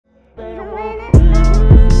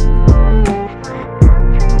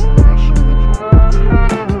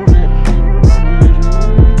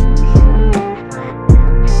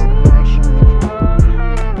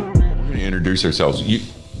introduce ourselves.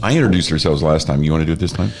 I introduced ourselves last time. You want to do it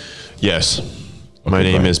this time? Yes. My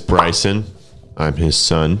name is Bryson. I'm his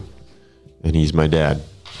son, and he's my dad.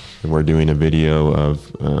 And we're doing a video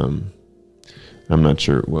of, I'm not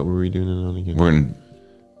sure, what were we doing it on again? We're going to,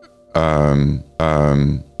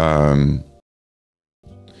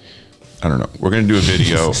 I don't know. We're going to do a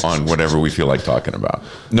video on whatever we feel like talking about.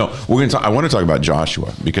 No, we're going to talk, I want to talk about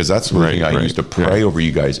Joshua, because that's the thing I used to pray over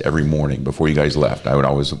you guys every morning before you guys left. I would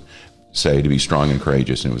always say to be strong and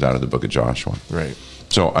courageous, and it was out of the book of Joshua. Right.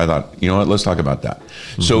 So I thought, you know what, let's talk about that.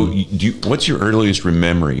 Mm-hmm. So what's your earliest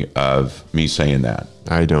memory of me saying that?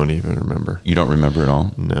 I don't even remember. You don't remember at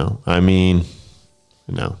all? No. I mean,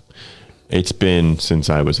 no. It's been since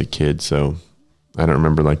I was a kid, so I don't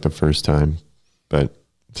remember like the first time, but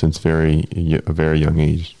since a very young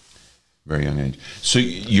age. Very young age. So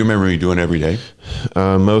you remember me doing it every day?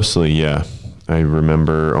 Mostly, yeah. I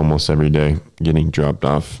remember almost every day getting dropped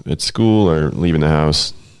off at school or leaving the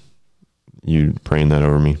house. You praying that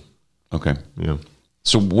over me. Okay. Yeah.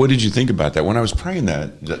 So what did you think about that? When I was praying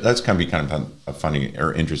that's kind of a funny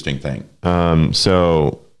or interesting thing.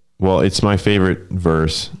 Well, it's my favorite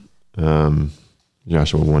verse,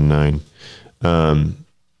 Joshua 1:9.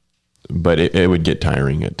 But it would get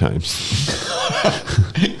tiring at times.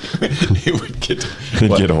 It would get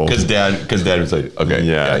old. Because dad was like, okay,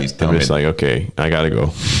 yeah, he's telling me. It's like, okay, I gotta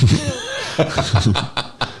go.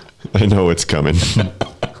 I know it's coming.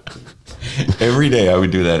 Every day I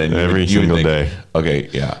would do that. And every single day. Okay,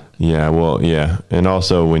 yeah. Yeah, well, yeah. And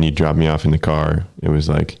also when you drop me off in the car, it was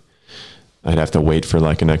like, I'd have to wait for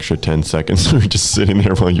like an extra 10 seconds. We were just sitting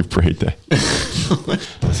there while you prayed that.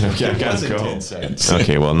 Okay, I gotta go. 10 seconds.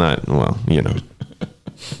 Okay, well, you know,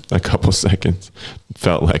 a couple seconds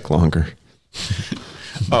felt like longer.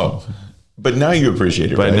 Oh, but now you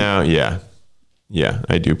appreciate it, but right? now, yeah,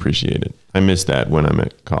 I do appreciate it. I miss that when I'm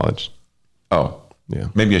at college. Oh, yeah.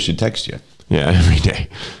 Maybe I should text you. Yeah, every day.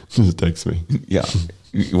 Just text me. Yeah.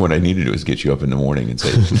 What I need to do is get you up in the morning and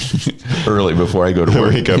say, early before I go to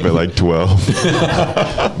work. I wake up at like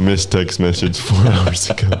 12. Missed text message 4 hours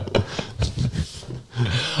ago.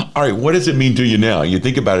 All right. What does it mean to you now? You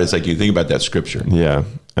think about it, it's like you think about that scripture. Yeah.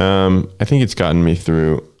 I think it's gotten me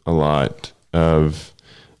through a lot of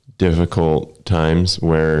difficult times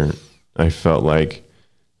where I felt like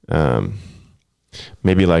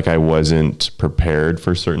maybe like I wasn't prepared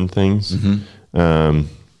for certain things. Mm-hmm.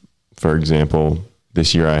 For example,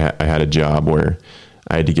 this year I had a job where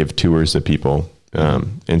I had to give tours to people.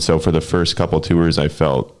 And so for the first couple tours, I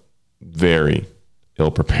felt very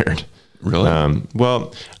ill prepared. Really?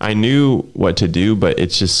 Well, I knew what to do, but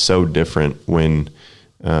it's just so different when,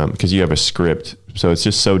 cause you have a script. So it's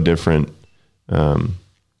just so different,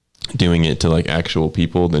 doing it to like actual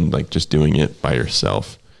people than like just doing it by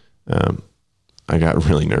yourself. I got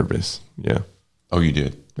really nervous. Yeah. Oh, you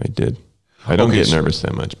did? I did. I don't get nervous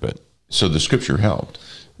that much, but. So the scripture helped?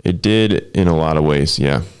 It did in a lot of ways,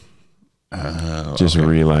 yeah. Just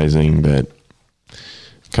realizing that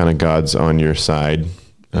kind of God's on your side.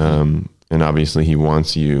 And obviously he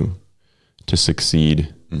wants you to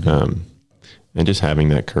succeed. Mm-hmm. And just having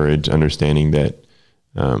that courage, understanding that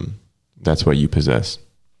that's what you possess.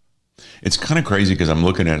 It's kind of crazy because I'm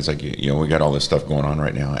looking at it, it's like, you know, we got all this stuff going on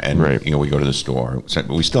right now, and you know, we go to the store, but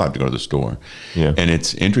we still have to go to the store. Yeah. And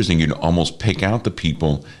it's interesting, you can almost pick out the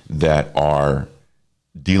people that are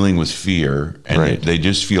dealing with fear, and they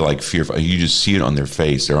just feel like fearful. You just see it on their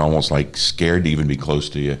face. They're almost like scared to even be close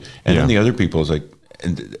to you. And then the other people is like,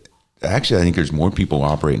 and actually I think there's more people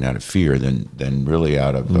operating out of fear than really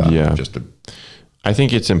out of I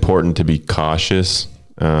think it's important to be cautious,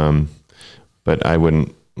 but I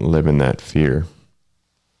wouldn't live in that fear.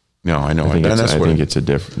 No, I know. I think it's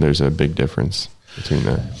there's a big difference between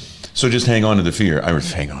that. So just hang on to the fear. I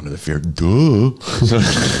was hang on to the fear. Duh.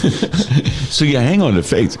 So you hang on to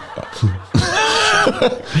faith.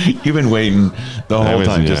 You've been waiting the whole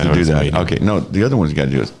time just to do that. Waiting. Okay. No, the other one you got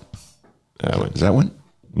to do is that one. Is that one?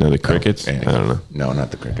 No, the crickets. I don't know. No, not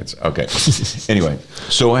the crickets. Okay. Anyway,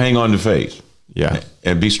 so hang on to faith. Yeah.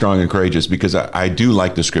 And be strong and courageous, because I do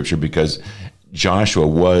like the scripture, because Joshua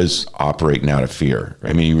was operating out of fear.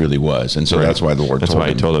 I mean, he really was. And so that's why the Lord told him. That's why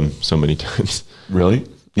I told him so many times. Really?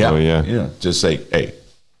 Yeah. Oh, yeah. Yeah. Just say, hey,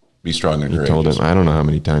 be strong and courageous. He told him, I don't know how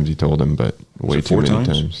many times he told him, but way too many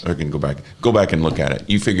times. I can go back and look at it.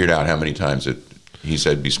 You figured out how many times he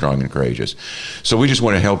said, be strong and courageous. So we just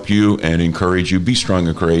want to help you and encourage you. Be strong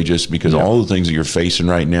and courageous, because all the things that you're facing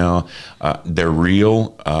right now, they're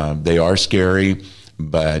real. They are scary,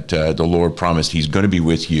 but the Lord promised he's going to be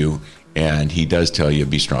with you. And he does tell you,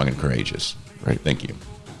 be strong and courageous. Right. Thank you.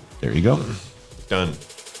 There you go. Done.